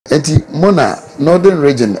Eti Mona, Northern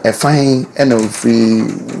region, a fine and a free.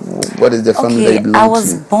 What is the family that you belong to? I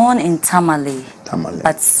was born in Tamale. Tamale.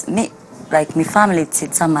 But me, like my family,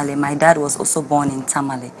 Tamale. My dad was also born in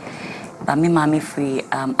Tamale. But me, mommy, free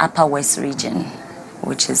Upper West region,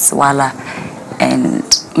 which is Wala. And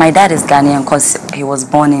my dad is Ghanaian because he was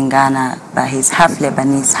born in Ghana, but he's half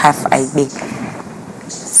Lebanese, half Ibe.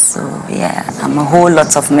 So yeah, I'm a whole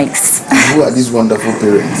lot of mix. Who are these wonderful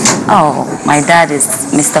parents? Oh, my dad is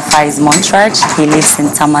Mr. Faiz Montraj. He lives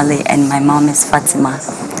in Tamale, and my mom is Fatima.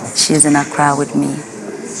 She's in Accra with me.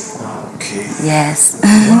 Okay. Yes.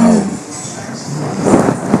 Wow.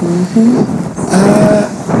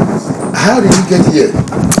 How did you get here?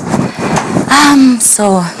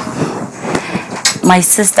 So my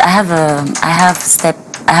sister, I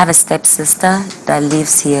have a stepsister that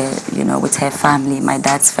lives here, you know, with her family. My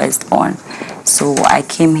dad's firstborn. So I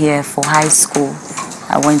came here for high school.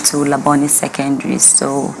 I went to Labone Secondary.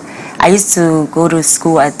 So I used to go to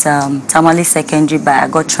school at Tamale Secondary, but I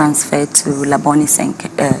got transferred to Labone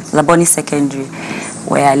Secondary,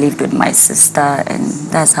 where I lived with my sister, and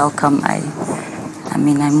that's how come I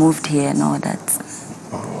moved here and all that.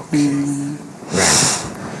 Oh, okay. Right.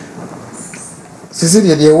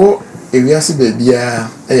 Cecilia, there were a baby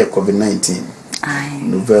COVID-19.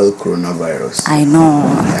 Novel coronavirus. I know.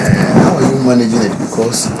 How are you managing it?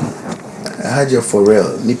 Because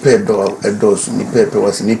Hajia4Real, nipa edosu, nipa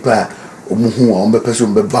was nipa omuhu a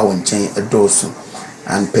person be ba wonchen edosu,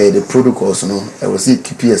 and pay the protocols. No, I was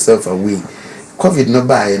keep yourself away. COVID no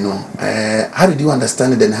buy, how did you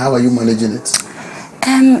understand it and how are you managing it?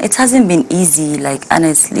 It hasn't been easy. Like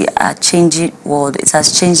honestly, it has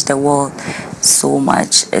changed the world so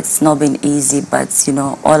much. It's not been easy, but you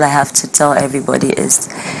know, all I have to tell everybody is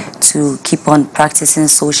to keep on practicing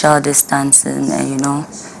social distancing and, you know,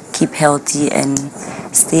 keep healthy and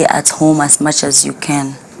stay at home as much as you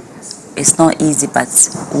can. It's not easy, but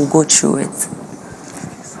we'll go through it.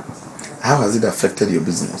 How has it affected your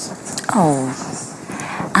business? Oh,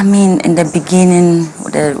 I mean, in the beginning,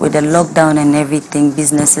 with the lockdown and everything,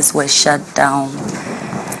 businesses were shut down.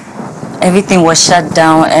 Everything was shut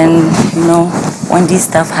down, and you know, when this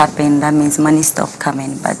stuff happened, that means money stopped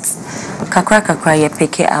coming. But kakra, you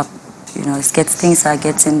pick it up. You know, things are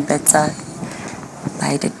getting better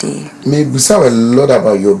by the day. Maybe we saw a lot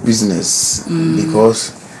about your business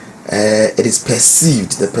because it is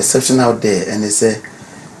perceived, the perception out there, and it's a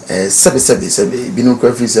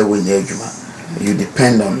you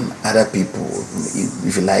depend on other people,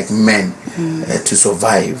 if you like, men, to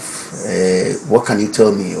survive. What can you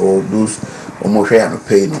tell me, or those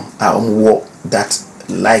that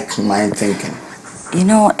like mind thinking? You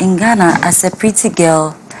know, in Ghana, as a pretty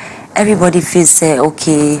girl, everybody feels say,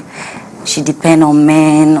 okay, she depend on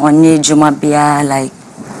men, on Jumabia, like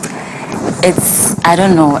it's, I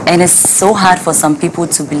don't know, and it's so hard for some people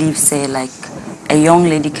to believe, say, like a young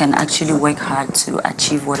lady can actually work hard to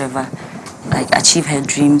achieve whatever, like achieve her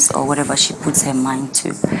dreams or whatever she puts her mind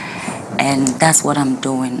to. And that's what I'm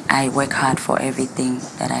doing. I work hard for everything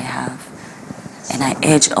that I have. And I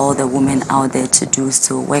urge all the women out there to do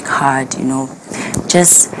so. Work hard, you know.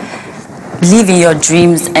 Just believe in your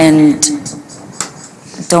dreams and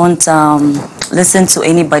don't listen to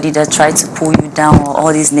anybody that tries to pull you down or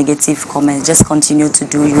all these negative comments. Just continue to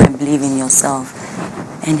do you and believe in yourself.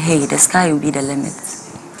 And hey, the sky will be the limit.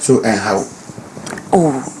 So, and how?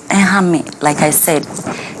 Oh, and how me? Like I said,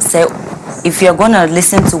 so if you're gonna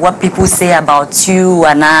listen to what people say about you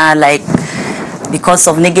and like because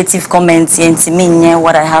of negative comments,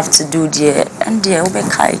 what I have to do, dear, and dear,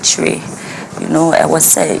 you know, I was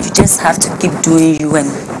said, you just have to keep doing you and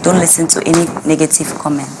don't listen to any negative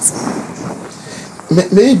comments.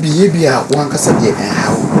 Maybe one can say,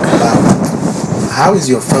 how is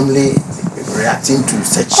your family reacting to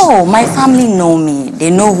such? Oh, my family know me. They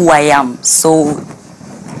know who I am. So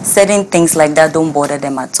certain things like that don't bother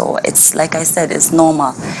them at all. It's like I said, it's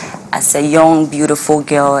normal. As a young, beautiful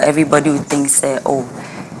girl, everybody would think, say, oh,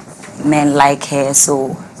 men like her,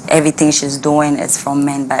 so everything she's doing is from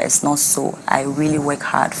men, but it's not so. I really work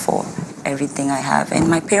hard for everything I have, and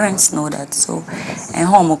my parents know that. So, and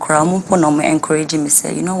home encouraging me,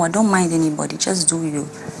 say, you know what, don't mind anybody, just do you,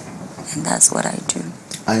 and that's what I do.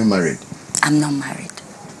 Are you married? I'm not married.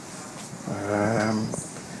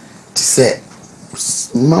 To say,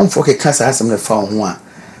 mom for a cancer has some found one.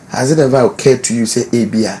 Has it ever occurred to you, say,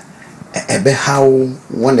 Abia, how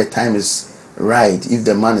when the time is right, if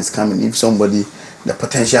the man is coming, if somebody, the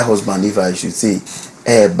potential husband, if I should say,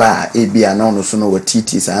 Abia, no, so no, what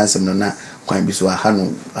TTs answer, no, na, quite be so.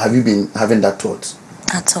 Have you been having that thought?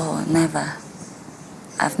 At all, never.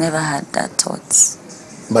 I've never had that thought.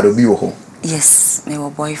 But it'll be your home. Yes, my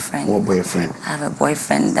boyfriend. What boyfriend? I have a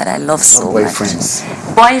boyfriend that I love so boyfriends.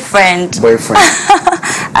 much. Boyfriend.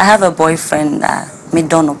 I have a boyfriend that me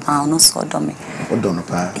don't know no so do me. What don't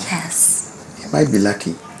know? Yes. You might be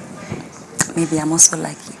lucky. Maybe I'm also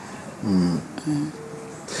lucky.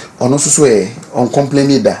 On also on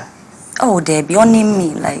complaining that. Oh, they be only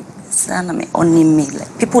me like only me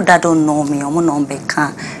like people that don't know me,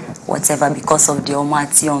 whatever because of the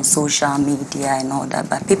omati on social media and all that.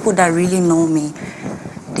 But people that really know me,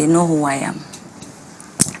 they know who I am.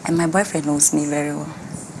 And my boyfriend knows me very well.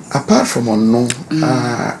 Apart from unknown,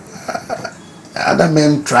 other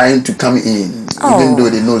men trying to come in, even though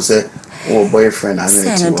they know say, oh, boyfriend,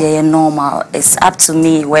 they're normal. It's up to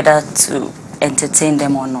me whether to entertain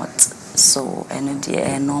them or not. So,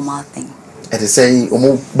 they're a normal thing. They say,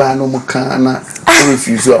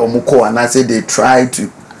 refuse or and I say they try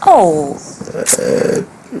to. Oh.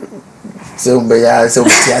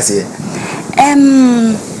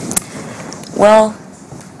 Well,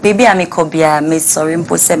 baby, I'm a cobia, Miss Sorry,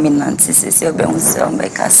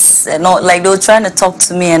 not like they were trying to talk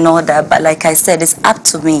to me and all that, but like I said, it's up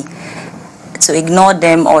to me to ignore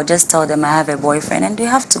them or just tell them I have a boyfriend and they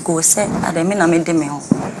have to go say,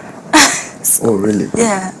 oh, really?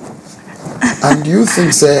 Yeah. And do you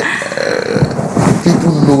think, sir,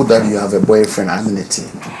 people know that you have a boyfriend,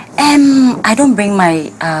 I don't bring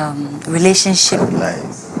my relationship,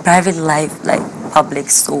 private life, like public,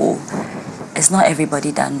 so it's not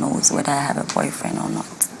everybody that knows whether I have a boyfriend or not.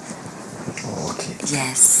 Oh, okay.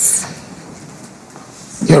 Yes.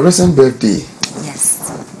 Your recent birthday. Yes.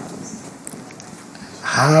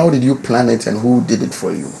 How did you plan it and who did it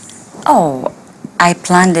for you? Oh, I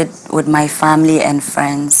planned it with my family and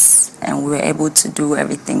friends and we were able to do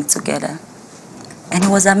everything together. And it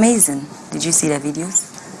was amazing. Did you see the videos?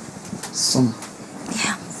 Some.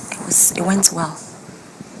 Yeah, it went well.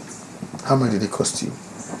 How much did it cost you?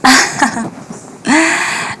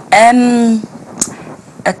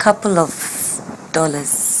 A couple of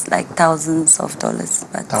dollars, like thousands of dollars.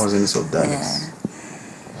 But thousands of dollars. Yeah.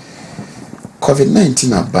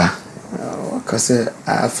 COVID-19 aba. Because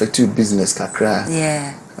I affect your business kakra.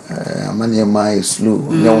 Yeah. Money is slow.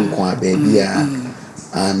 Baby.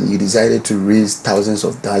 And you decided to raise thousands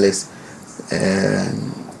of dollars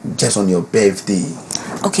just on your birthday.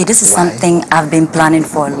 Okay, this is something I've been planning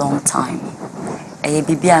for a long time.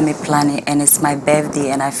 I'm planning and it's my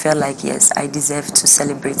birthday and I feel like yes, I deserve to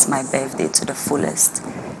celebrate my birthday to the fullest.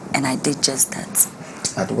 And I did just that.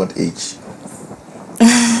 At what age?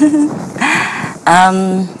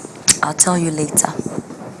 I'll tell you later.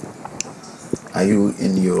 Are you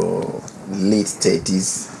in your late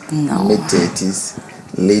 30s? No. Mid 30s?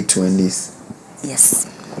 Late 20s? Yes.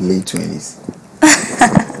 Late 20s.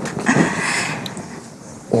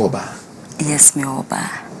 Oba. Yes, me Oba.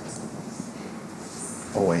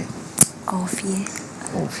 Owe. Ofie.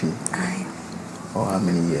 Ofie. Aye. Oh, how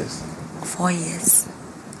many years? 4 years.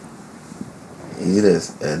 Is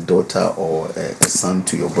it a daughter or a son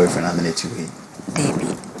to your boyfriend? How many you?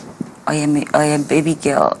 Baby. Or a baby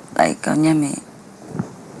girl. Like me.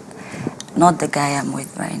 Not the guy I'm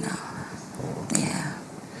with right now. Yeah.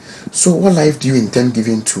 So what life do you intend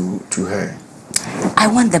giving to her? I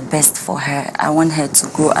want the best for her. I want her to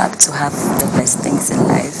grow up to have the best things in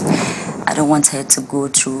life. I don't want her to go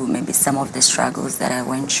through maybe some of the struggles that I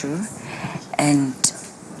went through. And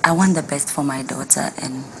I want the best for my daughter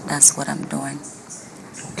and that's what I'm doing.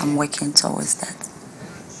 I'm working towards that.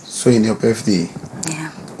 So in your birthday?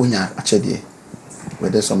 Yeah. Were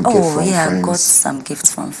there some gifts from friends? I got some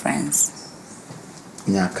gifts from friends.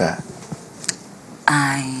 Nyaka.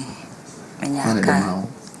 Aye. Nyaka.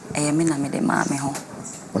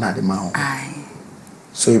 Aye.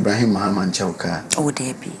 So Ibrahim Mahama and Chauka. Oh,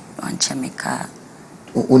 Debbie, on Chemika.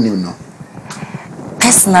 No.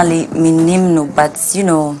 Personally, no, but you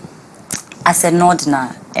know, as a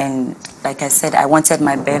Northerner, and like I said, I wanted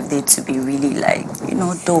my birthday to be really like,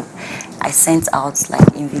 dope. I sent out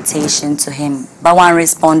like invitation to him, but one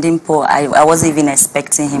responding poor, I wasn't even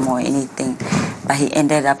expecting him or anything, but he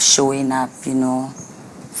ended up showing up,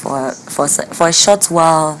 for a short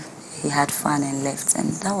while. He had fun and left,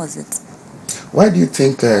 and that was it. Why do you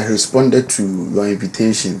think he responded to your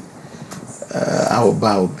invitation our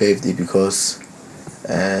birthday? Because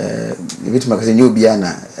you'll be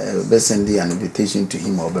sending an invitation to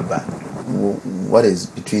him or Baba. What is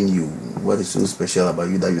between you? What is so special about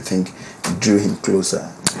you that you think drew him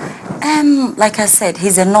closer? Like I said,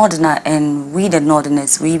 he's a Northerner, and we the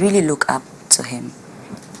Northerners, we really look up to him.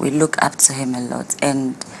 We look up to him a lot,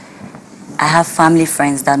 and I have family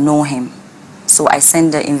friends that know him, so I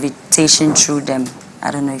send the invitation through them. I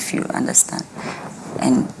don't know if you understand.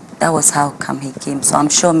 And that was how come he came. So I'm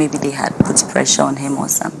sure maybe they had put pressure on him or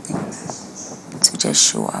something to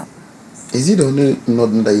just show up. Is it the only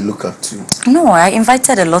Northern that you look up to? No, I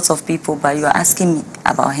invited a lot of people, but you're asking me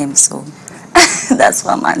about him, so that's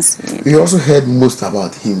what I'm answering. We also heard most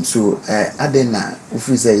about him, so Adena, if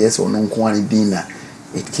we say yes or no,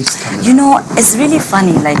 it keeps coming. You know, it's really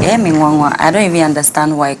funny. Like I don't even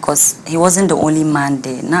understand why, because he wasn't the only man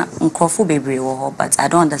there. Na Nkrofu baby, but I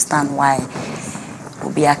don't understand why.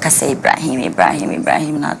 Obi say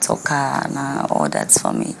Ibrahim na toka na all that's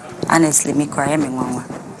for me. Honestly, me cry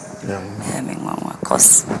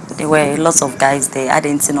because there were lots of guys there. I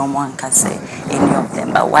didn't see no one can say any of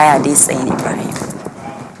them, but why are they saying Ibrahim?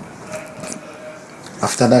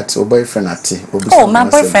 After that, your boyfriend my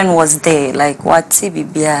boyfriend was there, like what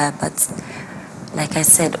Bibia, but like I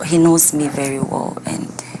said, he knows me very well, and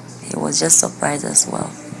he was just surprised as well.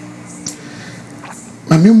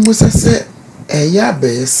 Mami Musa said,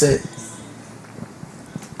 say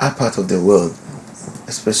a part of the world,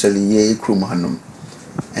 especially ye Krumanum,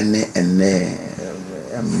 and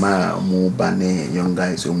ma mo bane young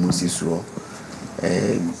guys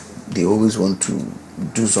they always want to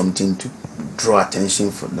do something to draw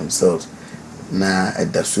attention for themselves. Na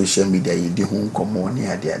at the social media you do home come on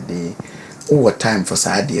here day over time for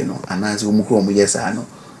Saturday no and as yes I know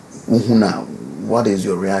what is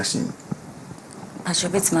your reaction? I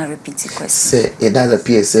should bet my repeat the question. Say it does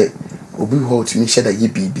appear say obi hold to me share that ye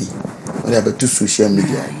BB whatever to social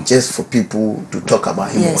media just for people to talk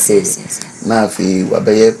about him or her. Yes. Now if he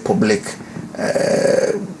were public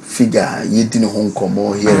figure you didn't home come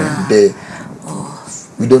on here and there.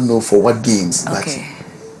 We don't know for what games, okay.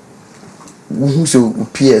 But who so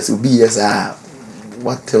PS will be yes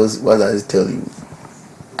what does it tell you?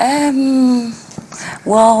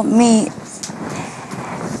 Well me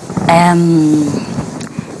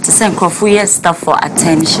to say Nkrofu stuff for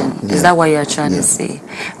attention. Yeah. Is that what you're trying to say?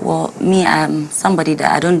 Well, me, I'm somebody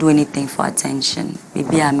that I don't do anything for attention.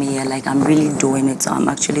 Maybe I'm here, like I'm really doing it, so I'm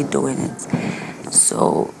actually doing it.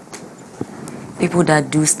 So people that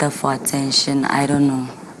do stuff for attention, I don't know.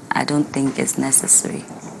 I don't think it's necessary.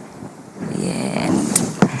 Yeah, and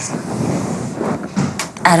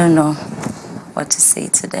I don't know what to say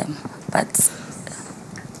to them, but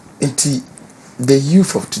the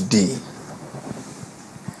youth of today,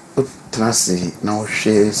 now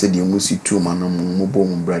share said you must see two man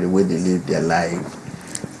mobile brother where they live their life.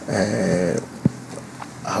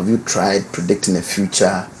 Have you tried predicting the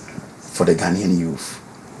future for the Ghanaian youth?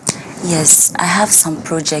 Yes, I have some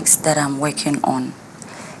projects that I'm working on,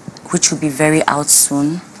 which will be very out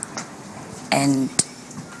soon, and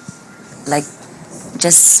like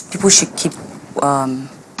just people should keep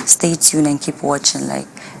stay tuned and keep watching. Like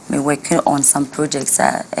me working on some projects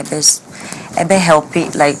that help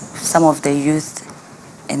it, like some of the youth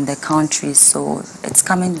in the country. So it's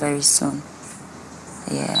coming very soon.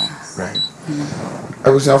 Yeah. Right. I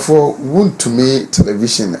was now for Wontumi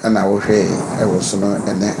television and I was here. I was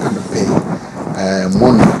and then I pay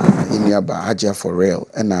Mona in your Hajia4Real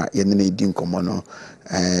and I didn't come on.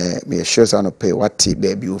 Me sure I pay what tip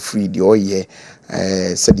baby you free the all year.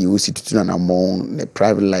 Said you see to turn among the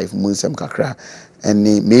private life Muslim kakra. And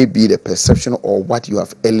maybe the perception or what you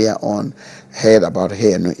have earlier on heard about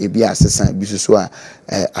her no ebi assessment bi so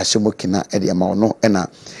ashemokina e de ma no na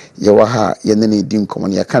yewaha ye ne di nkomo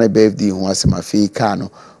ya kan birthday ho asema fe ka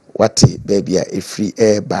no wate baby a free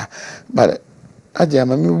eba but Hajia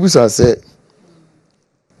ma me busa say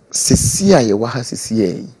sisi a yewaha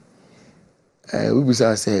sisi we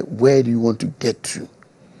busa say where do you want to get to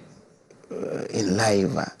in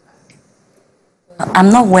life? I'm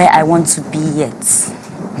not where I want to be yet.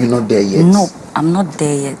 You're not there yet? No, I'm not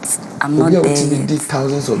there yet. I'm not there yet. Did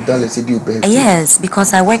thousands of dollars to do better? Yes,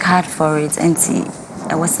 because I work hard for it and see,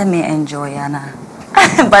 I was me enjoy Anna.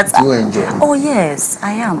 But you enjoy? Oh yes,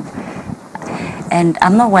 I am. And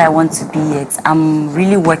I'm not where I want to be yet. I'm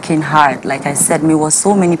really working hard. Like I said, there was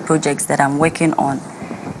so many projects that I'm working on.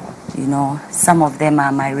 You know, some of them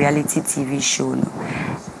are my reality TV show,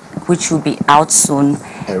 which will be out soon.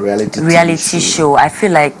 A reality show. I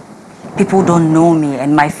feel like people don't know me,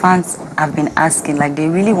 and my fans have been asking, like they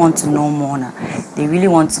really want to know more now. They really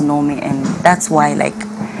want to know me, and that's why like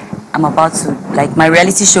I'm about to, like my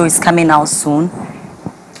reality show is coming out soon.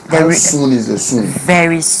 How soon is the soon?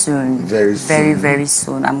 Very soon. Very soon. Very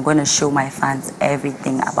soon. I'm going to show my fans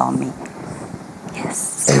everything about me.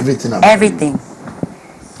 Yes. Everything about everything. You.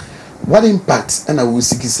 What impact and I will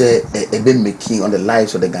say been making on the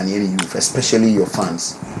lives of the Ghanaian youth, especially your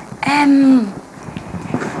fans? I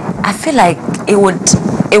feel like it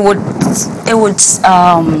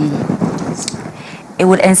it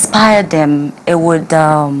would inspire them. It would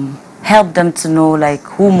help them to know like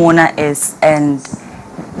who Mona is and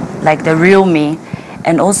like the real me.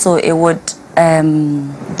 And also it would,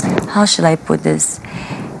 how should I put this?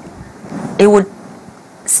 It would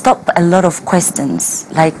stop a lot of questions,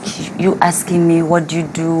 like you asking me what do you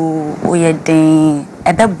do,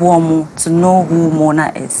 to know who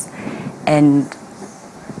Mona is. And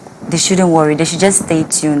they shouldn't worry, they should just stay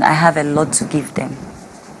tuned. I have a lot to give them.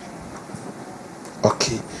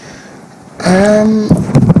 Okay.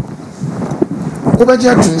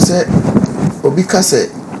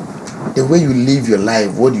 The way you live your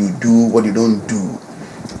life, what you do, what you don't do,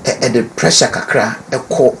 the pressure kakra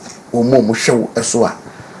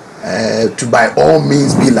to by all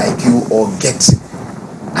means be like you or get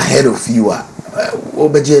ahead of you.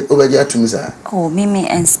 Oh, me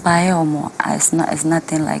inspire or more. It's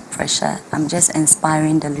nothing like pressure. I'm just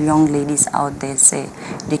inspiring the young ladies out there. Say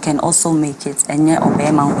they can also make it, and yet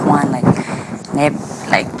obey man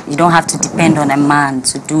like you don't have to depend on a man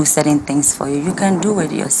to do certain things for you. You can do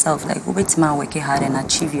it yourself. Like man working hard and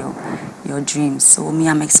achieve your dreams. So me,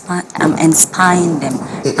 I'm inspiring them.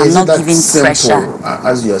 I'm not giving pressure.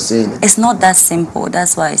 As you are saying, it's not that simple.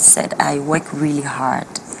 That's why I said I work really hard.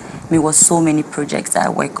 Me was so many projects I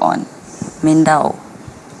work on. Mindao,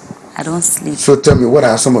 I don't sleep. So tell me, what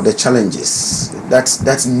are some of the challenges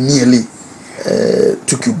that nearly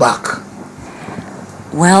took you back?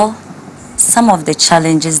 Well, some of the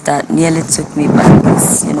challenges that nearly took me back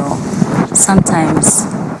is, sometimes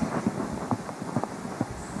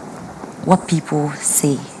what people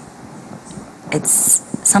say. It's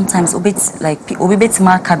sometimes like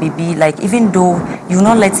even though you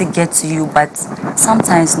not let it get to you, but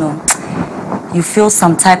sometimes you feel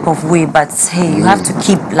some type of way, but hey, you have to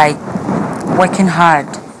keep like working hard,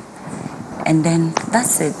 and then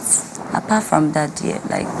that's it. Apart from that, yeah,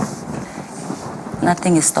 like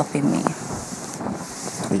nothing is stopping me.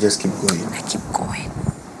 You just keep going. I keep going.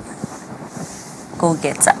 Go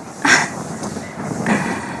get up.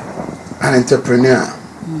 An entrepreneur,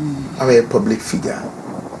 a public figure,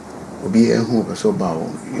 will be a who so bow.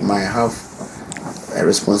 You might have a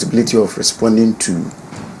responsibility of responding to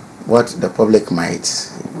what the public might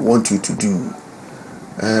want you to do.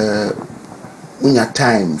 When you have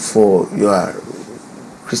time for your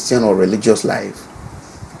Christian or religious life?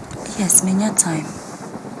 Yes, many time.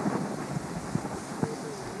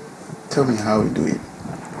 Tell me how you do it.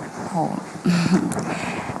 Oh,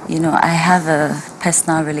 I have a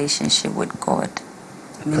personal relationship with God.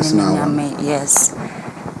 Personal one? Yes,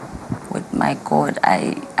 with my God.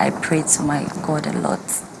 I pray to my God a lot,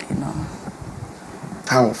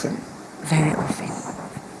 How often? Very often.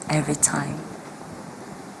 Every time.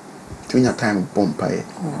 During your time bompire?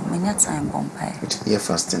 Oh, many time bompire. It's mere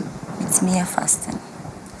fasting? It's mere fasting.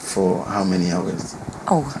 For how many hours?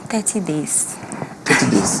 Oh, 30 days.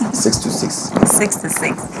 30 days, 6 to 6. 6 to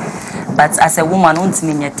 6. But as a woman, don't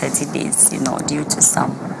mean 30 days, due to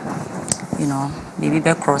some, maybe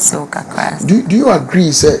be cross or crash. Do you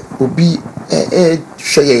agree, sir, will be a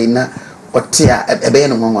shayna or tia a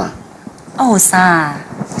ben mama? Oh, sir.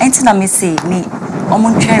 Ain't me say me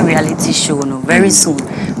on reality show no very soon.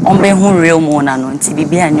 On be who real mona no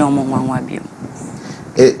be a new mama.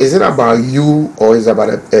 Is it about you or is it about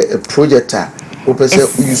a projector who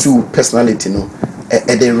use personality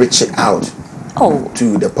and then reach it out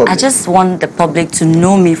to the public? I just want the public to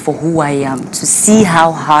know me for who I am, to see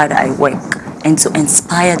how hard I work, and to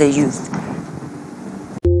inspire the youth.